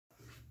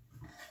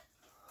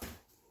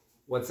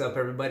What's up,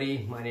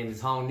 everybody? My name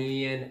is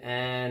Nguyen,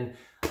 and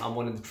I'm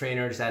one of the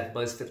trainers at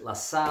BuzzFit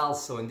LaSalle.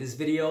 So in this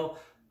video,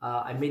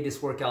 I made this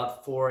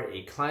workout for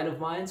a client of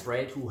mine,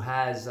 right, who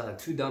has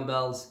 2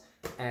 dumbbells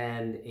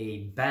and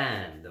a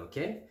band.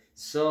 Okay,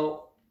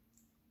 so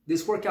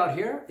this workout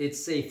here,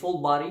 it's a full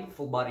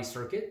body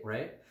circuit,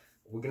 right?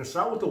 We're gonna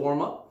start with the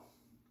warm up,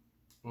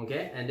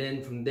 okay, and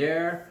then from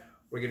there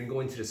we're gonna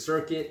go into the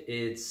circuit.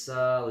 It's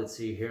let's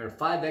see here,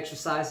 5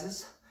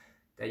 exercises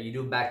that you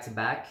do back to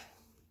back.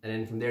 And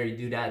then from there, you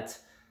do that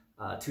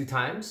 2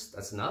 times.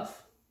 That's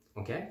enough,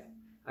 okay?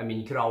 I mean,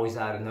 you could always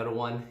add another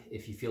one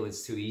if you feel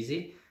it's too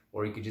easy,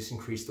 or you could just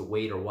increase the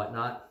weight or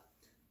whatnot.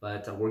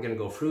 But we're gonna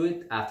go through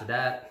it. After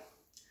that,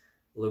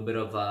 a little bit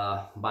of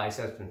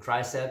biceps and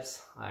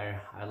triceps. I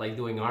like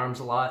doing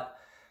arms a lot.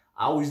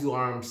 I always do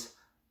arms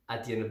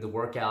at the end of the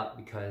workout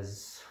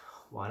because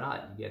why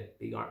not? You get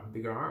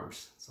bigger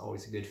arms. It's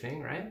always a good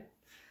thing, right?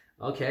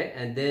 Okay,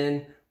 and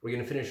then we're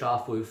gonna finish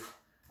off with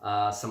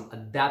some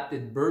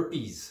adapted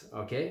burpees,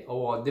 okay?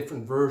 Or a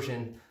different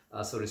version,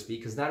 so to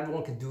speak, because not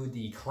everyone can do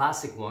the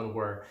classic one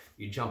where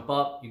you jump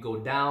up, you go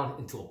down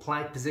into a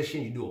plank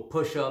position, you do a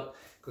push-up,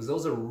 because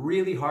those are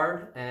really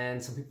hard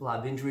and some people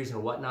have injuries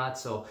and whatnot,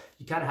 so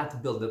you kind of have to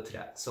build up to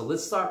that. So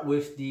let's start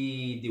with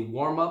the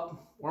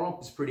warm-up.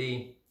 Warm-up is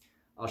pretty,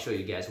 I'll show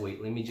you guys.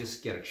 Wait, let me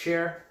just get a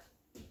chair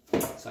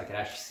so I can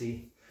actually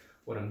see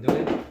what I'm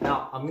doing.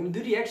 Now, I'm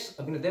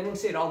gonna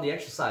demonstrate all the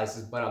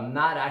exercises, but I'm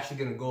not actually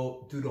gonna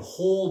go do the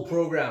whole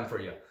program for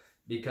you,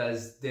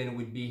 because then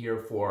we'd be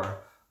here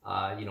for,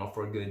 you know,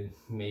 for a good,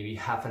 maybe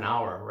half an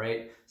hour,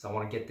 right? So I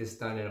wanna get this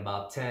done in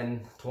about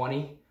 10,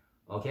 20,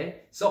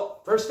 okay?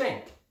 So, first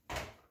thing,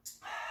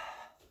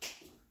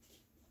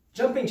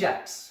 jumping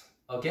jacks,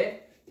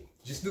 okay?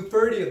 Just do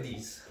 30 of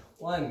these.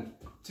 1,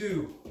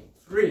 2,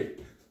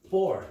 3,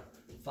 4,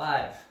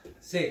 5,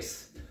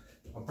 6,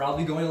 I'm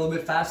probably going a little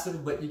bit faster,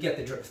 but you get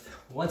the drift.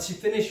 Once you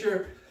finish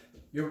your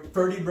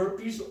 30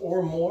 burpees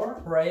or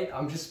more, right?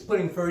 I'm just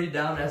putting 30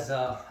 down as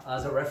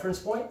a reference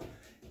point.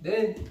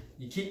 Then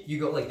you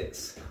go like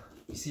this.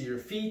 You see your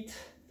feet,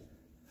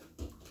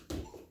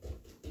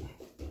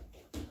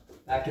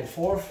 back and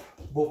forth,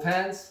 both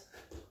hands,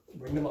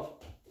 bring them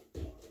up.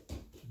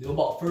 Do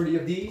about 30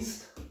 of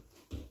these.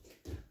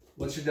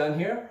 Once you're done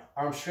here,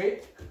 arms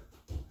straight,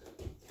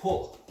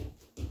 pull.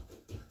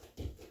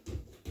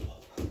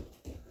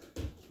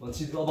 Once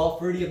you do about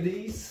 30 of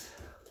these,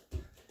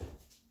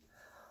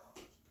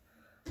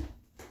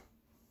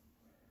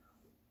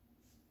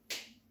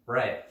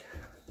 right,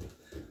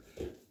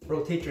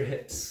 rotate your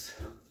hips.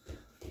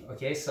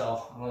 Okay, so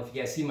I don't know if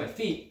you guys see my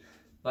feet,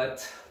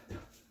 but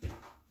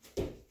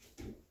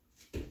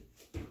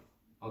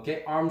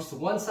okay, arms to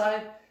one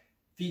side,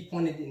 feet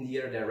pointed in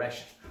the other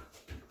direction.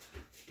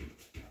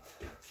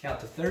 Count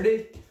to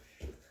 30.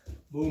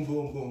 Boom,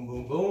 boom, boom,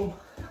 boom, boom.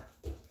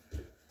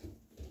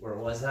 Where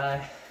was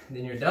I?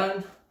 Then you're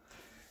done.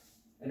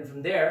 And then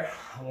from there,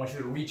 I want you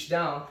to reach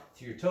down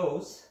to your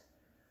toes,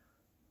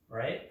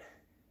 right?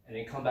 And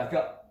then come back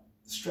up.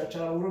 Stretch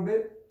out a little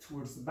bit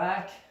towards the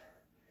back.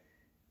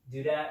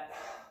 Do that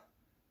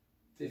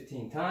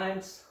 15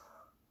 times.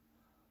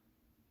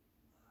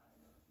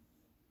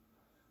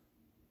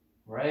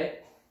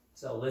 Right?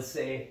 So let's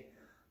say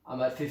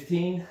I'm at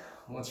 15.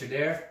 Once you're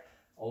there,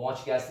 I want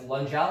you guys to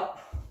lunge out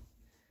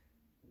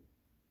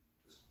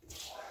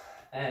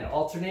and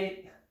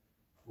alternate.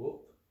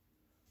 Whoop.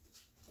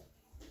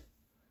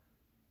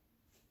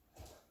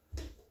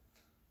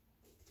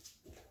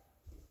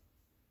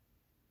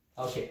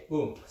 Okay,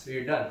 boom, so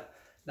you're done.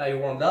 Now you're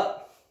warmed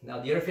up.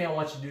 Now the other thing I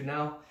want you to do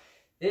now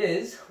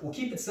is, we'll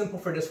keep it simple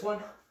for this one,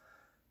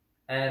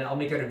 and I'll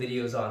make other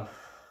videos on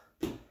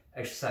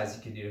exercise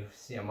you can do.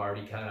 See, I'm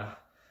already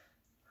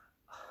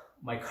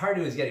my cardio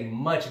is getting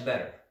much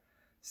better.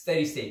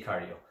 Steady state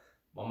cardio.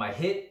 But my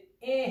hit,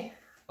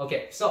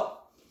 Okay, so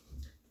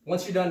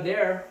once you're done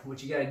there,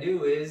 what you gotta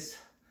do is,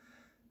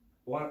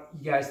 I want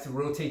you guys to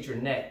rotate your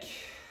neck.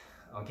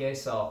 Okay,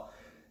 so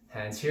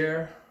hands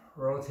here,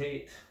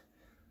 rotate.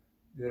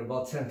 Do it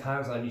about 10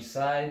 times on each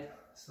side.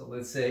 So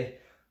let's say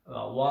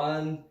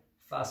 1,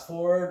 fast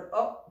forward,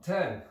 up,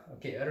 10.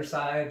 Okay, other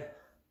side,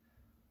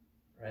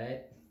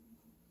 right?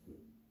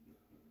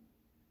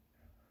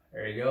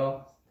 There you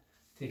go.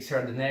 Takes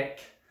care of the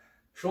neck.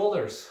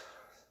 Shoulders.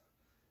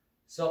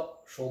 So,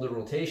 shoulder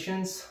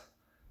rotations.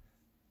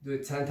 Do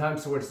it 10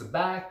 times towards the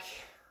back,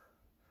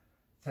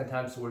 10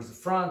 times towards the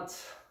front.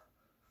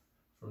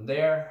 From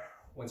there,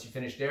 once you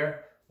finish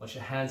there, want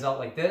your hands out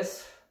like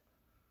this,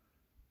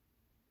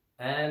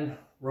 and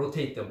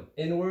rotate them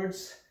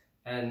inwards.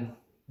 And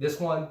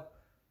this one,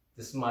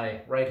 this is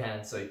my right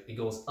hand, so it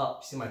goes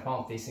up. See my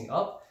palm facing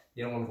up,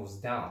 the other one goes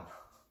down.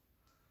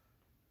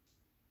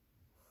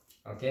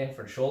 Okay,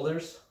 for the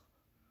shoulders.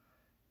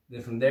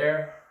 Then from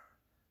there,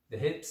 the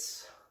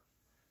hips.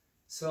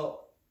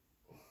 So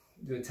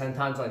do it 10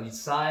 times on each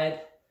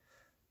side.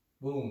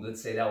 Boom,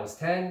 let's say that was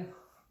 10.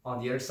 On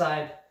the other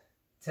side,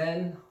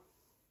 10.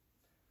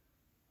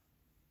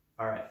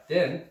 All right,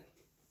 then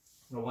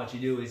what I want you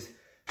to do is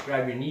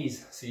grab your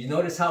knees. So you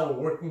notice how we're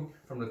working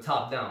from the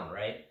top down,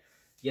 right?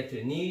 get to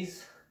the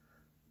knees,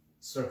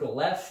 circle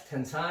left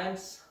 10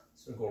 times,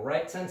 circle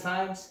right 10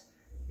 times,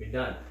 you're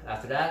done.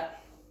 After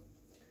that,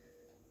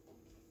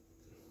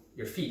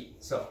 your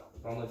feet. So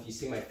I don't know if you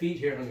see my feet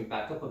here, let me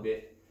back up a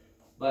bit,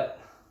 but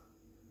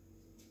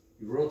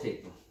you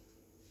rotate them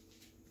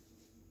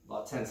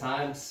about 10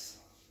 times,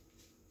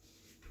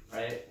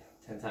 right?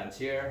 10 times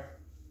here.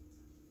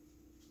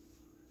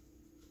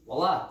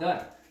 Voila,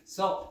 done.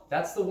 So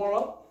that's the warm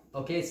up.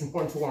 Okay, it's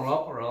important to warm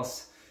up or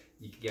else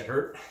you could get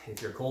hurt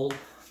if you're cold,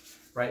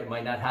 right? It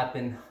might not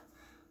happen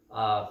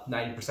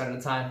 90% of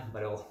the time,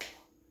 but it'll,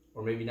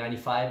 or maybe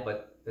 95,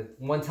 but the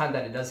one time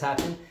that it does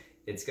happen,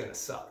 it's gonna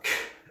suck.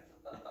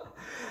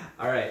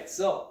 All right,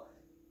 so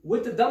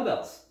with the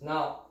dumbbells,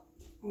 now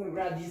I'm gonna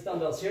grab these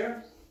dumbbells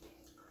here.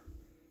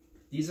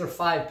 These are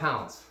 5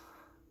 pounds,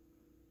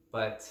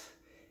 but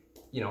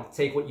you know,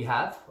 take what you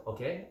have,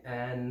 okay?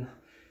 And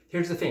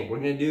here's the thing, we're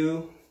gonna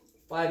do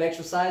 5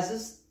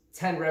 exercises,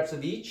 10 reps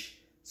of each.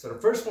 So the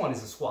first one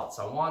is a squat.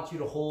 So I want you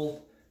to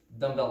hold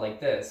the dumbbell like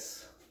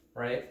this,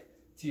 right,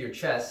 to your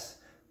chest.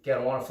 Okay, I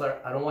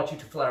don't want you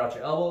to flare out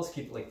your elbows.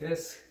 Keep it like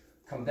this.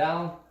 Come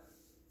down.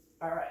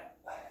 All right,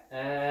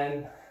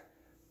 and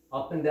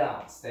up and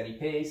down, steady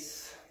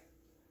pace,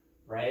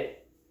 right?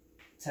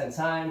 10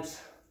 times.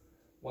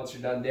 Once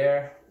you're done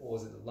there, what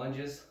was it, the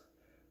lunges?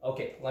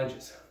 Okay,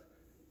 lunges.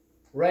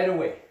 Right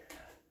away.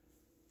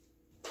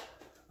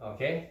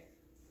 Okay,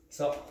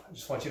 so I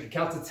just want you to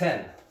count to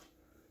 10.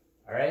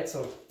 All right,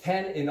 so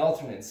 10 in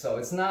alternates. So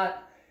it's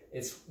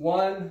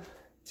 1,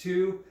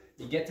 2,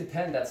 you get to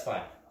 10, that's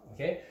fine.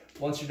 Okay,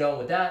 once you're done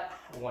with that,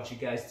 I want you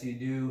guys to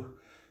do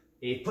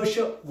a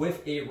push-up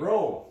with a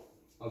row.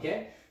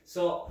 Okay,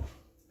 so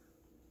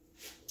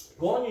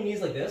go on your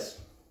knees like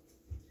this,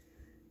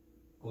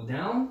 go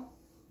down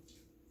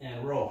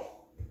and row,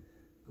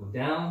 go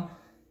down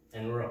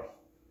and row.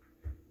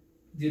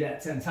 Do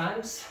that 10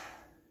 times.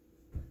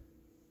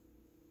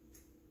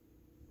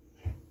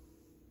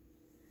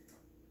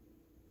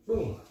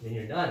 Boom, then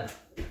you're done.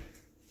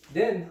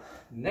 Then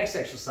next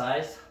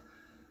exercise,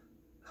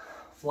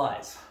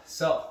 flies.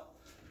 So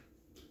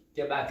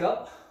get back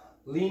up,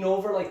 lean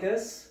over like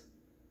this,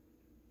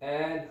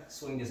 and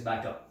swing this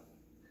back up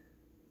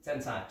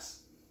 10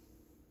 times.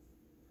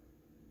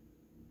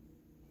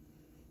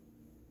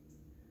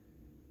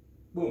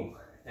 Boom,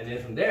 and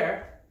then from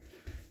there,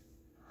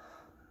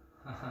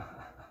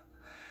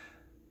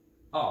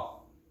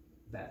 oh,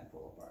 band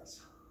pull-up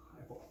bars.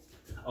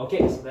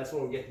 Okay, so that's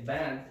where we get the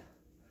band.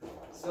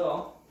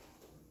 So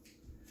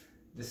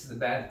this is the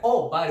band.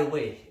 Oh, by the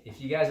way, if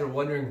you guys are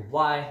wondering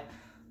why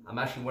I'm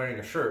actually wearing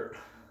a shirt,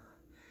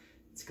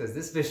 it's because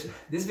this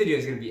video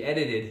is going to be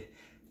edited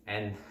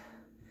and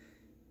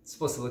it's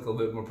supposed to look a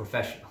little bit more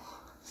professional.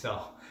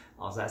 So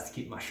I was asked to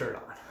keep my shirt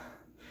on.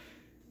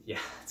 Yeah,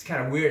 it's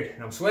kind of weird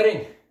and I'm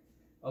sweating.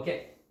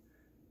 Okay,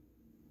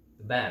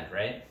 the band,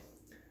 right?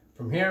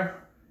 From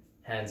here,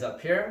 hands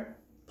up here,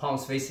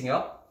 palms facing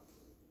up.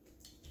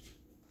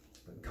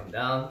 Come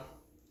down,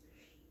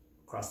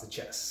 across the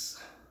chest.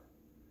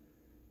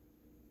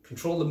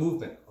 Control the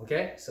movement,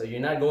 okay? So you're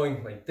not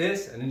going like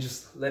this and then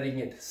just letting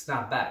it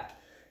snap back.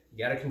 You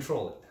gotta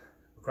control it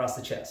across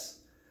the chest.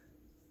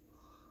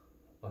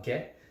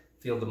 Okay?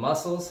 Feel the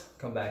muscles,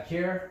 come back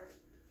here.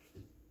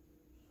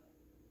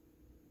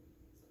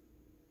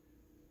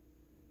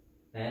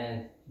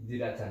 And do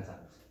that 10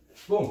 times.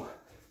 Boom.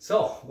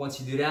 So once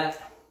you do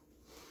that,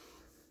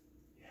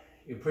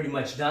 you're pretty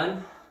much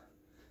done.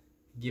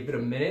 Give it a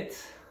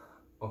minute,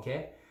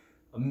 okay?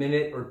 A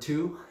minute or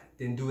two,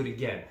 then do it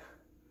again.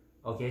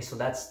 Okay, so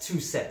that's 2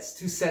 sets.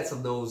 2 sets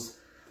of those,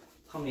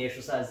 how many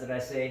exercises did I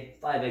say?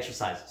 5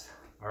 exercises,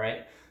 all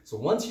right? So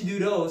once you do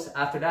those,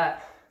 after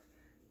that,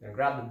 you're gonna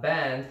grab the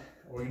band,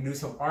 and we're gonna do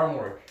some arm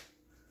work.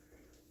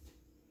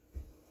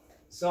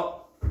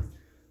 So,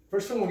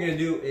 first thing we're gonna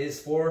do is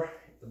for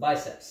the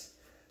biceps.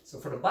 So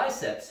for the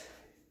biceps,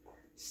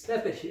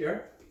 step it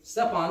here,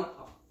 step on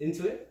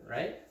into it,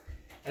 right?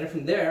 And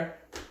from there,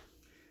 I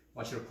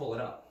want you to pull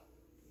it up.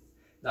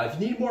 Now, if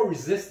you need more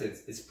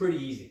resistance, it's pretty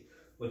easy.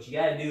 What you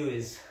gotta do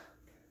is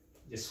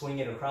just swing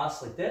it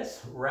across like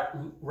this, wrap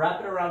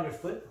it around your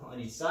foot on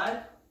each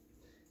side,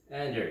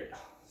 and there you go.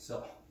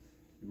 So,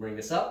 you bring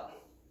this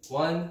up,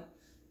 1,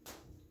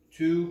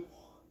 2,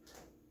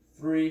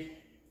 3,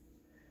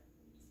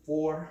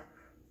 4,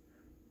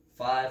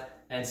 5,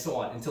 and so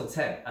on until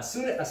 10. As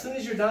soon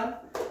as you're done,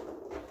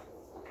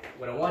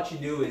 what I want you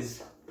to do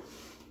is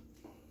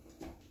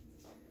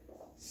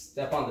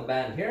step on the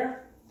band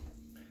here,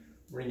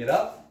 bring it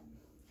up,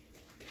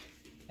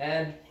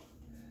 and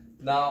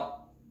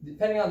now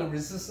depending on the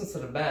resistance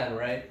of the band,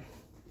 right,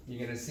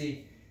 you're gonna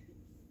see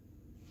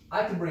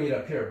I can bring it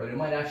up here, but it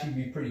might actually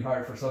be pretty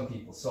hard for some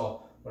people.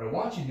 So what I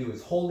want you to do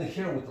is hold it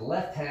here with the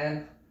left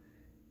hand,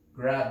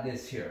 grab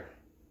this here,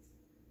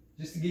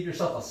 just to give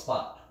yourself a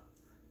spot,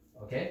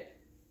 okay?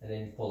 And then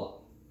you pull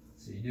up.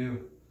 So you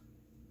do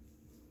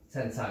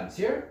 10 times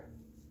here.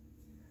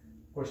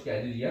 Of course, you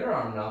gotta do the other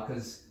arm now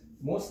because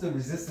most of the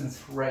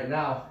resistance right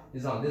now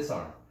is on this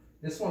arm.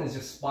 This one is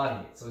just spotting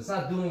it. So it's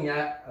not doing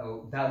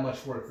that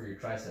much work for your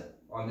tricep,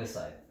 on this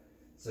side.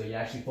 So you're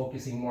actually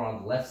focusing more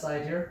on the left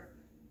side here.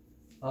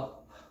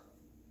 Up.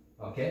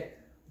 Okay.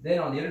 Then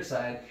on the other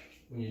side,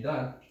 when you're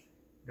done,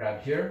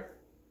 grab here.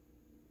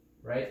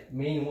 Right?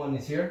 Main one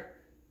is here.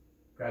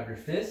 Grab your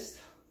fist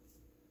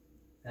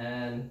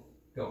and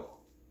go.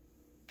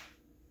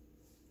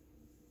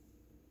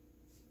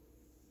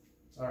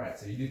 All right,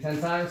 so you do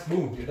 10 times,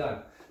 boom, you're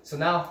done. So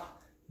now,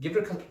 give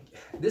it a,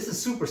 this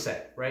is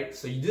superset, right?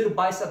 So you do the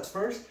biceps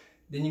first,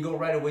 then you go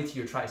right away to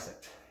your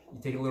tricep.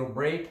 You take a little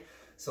break.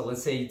 So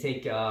let's say you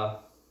take, I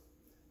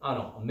don't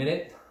know, a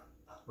minute,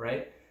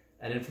 right?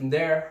 And then from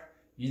there,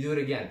 you do it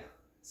again.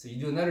 So you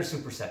do another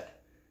superset.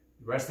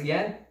 You rest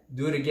again,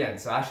 do it again.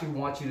 So I actually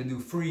want you to do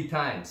 3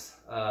 times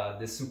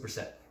this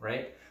superset,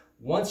 right?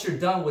 Once you're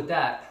done with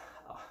that,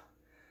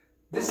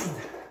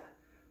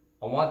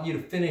 I want you to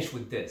finish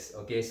with this,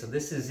 okay? So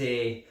this is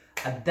a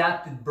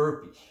adapted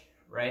burpee,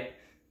 right?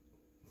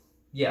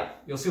 Yeah,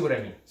 you'll see what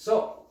I mean.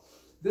 So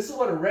this is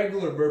what a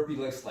regular burpee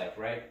looks like,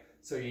 right?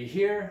 So you're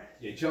here,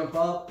 you jump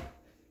up,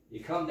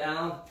 you come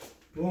down,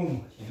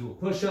 boom, you do a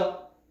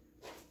push-up,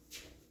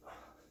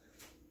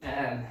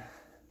 and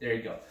there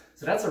you go.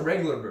 So that's a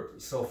regular burpee.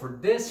 So for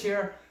this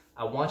here,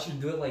 I want you to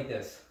do it like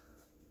this.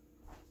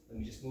 Let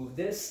me just move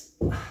this.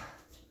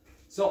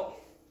 So,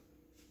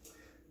 I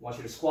want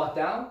you to squat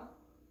down,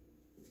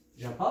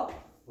 jump up,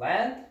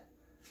 land,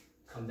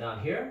 come down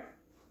here,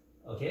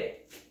 okay?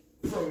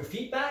 Throw your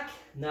feet back,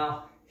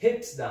 now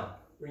hips down.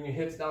 Bring your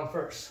hips down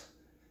first.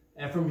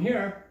 And from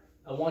here,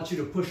 I want you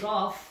to push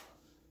off,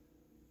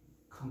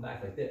 come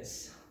back like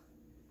this.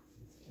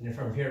 And then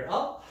from here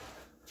up,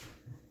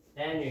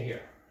 and you're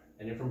here.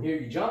 And then from here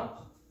you jump,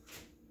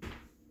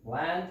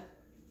 land,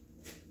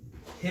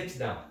 hips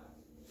down.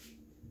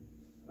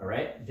 All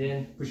right,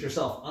 then push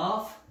yourself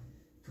off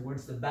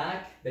towards the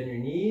back, bend your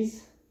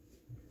knees,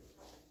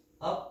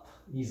 up,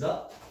 knees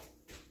up.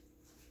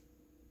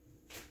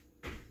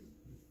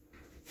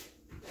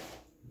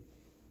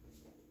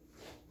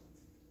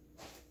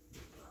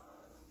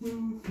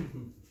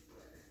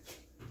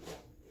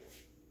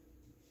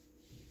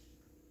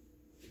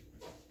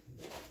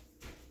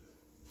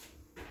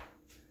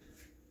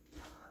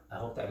 I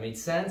hope that made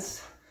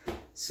sense.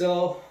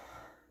 So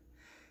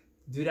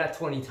do that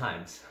 20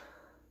 times.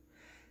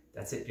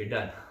 That's it, you're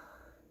done.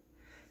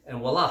 And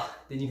voila,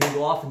 then you can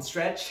go off and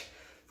stretch.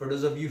 For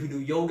those of you who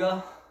do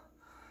yoga,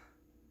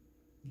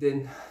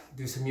 then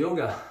do some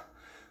yoga.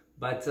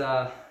 But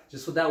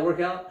just with that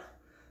workout,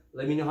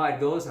 let me know how it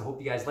goes. I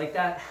hope you guys like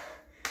that.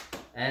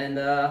 And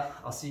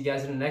I'll see you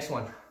guys in the next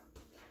one.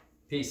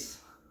 Peace.